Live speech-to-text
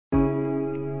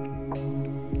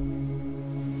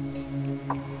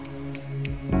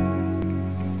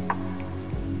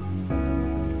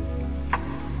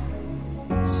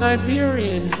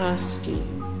Siberian Husky,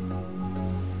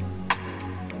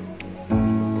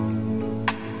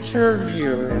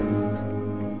 Tervuren,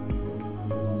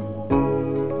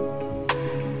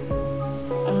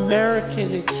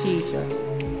 American Akita,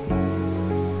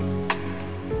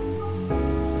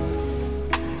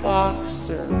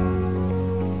 Boxer,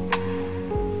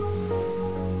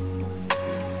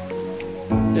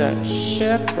 Dutch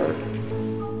Shepherd,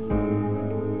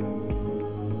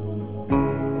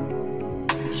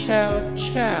 Chow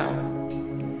Chow,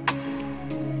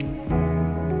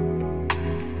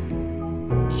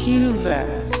 youve,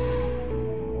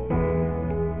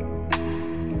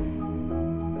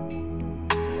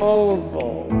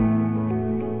 poodle,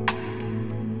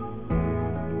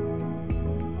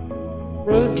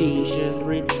 Rhodesian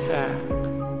Ridgeback,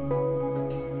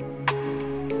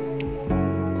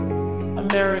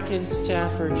 American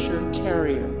Staffordshire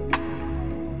Terrier,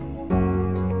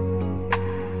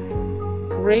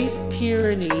 Great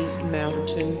Pyrenees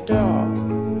Mountain Dog,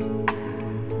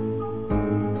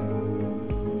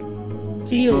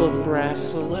 Fila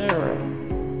Brasilero,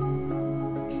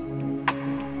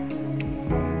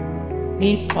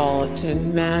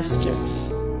 Neapolitan Mastiff,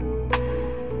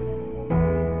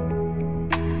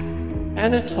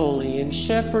 Anatolian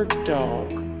Shepherd Dog,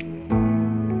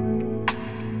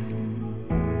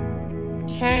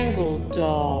 Kangal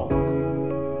Dog,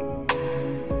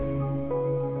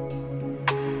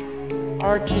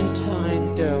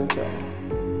 Argentine Dogo,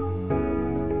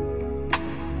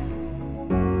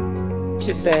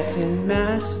 Tibetan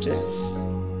Mastiff,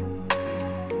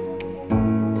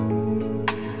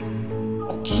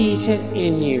 Akita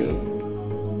Inu,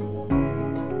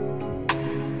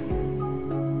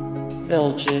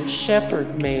 Belgian Shepherd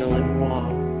Malinois,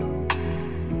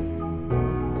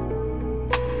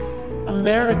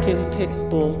 American Pit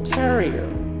Bull Terrier,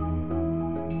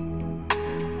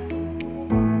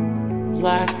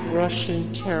 Black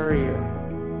Russian Terrier,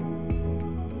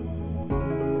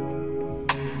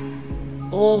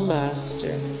 Bull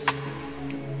Mastiff,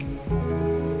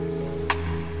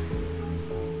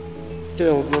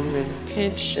 Doberman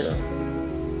Pinscher,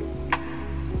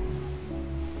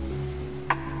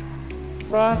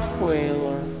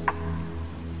 Rottweiler,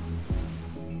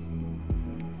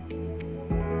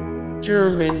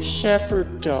 German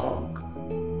Shepherd Dog.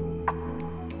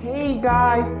 Hey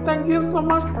guys, thank you so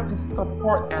much for the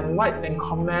support and likes and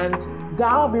comments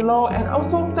down below, and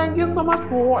also thank you so much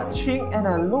for watching, and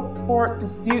I look forward to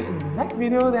see you in the next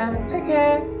video. Then take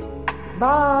care,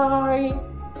 bye.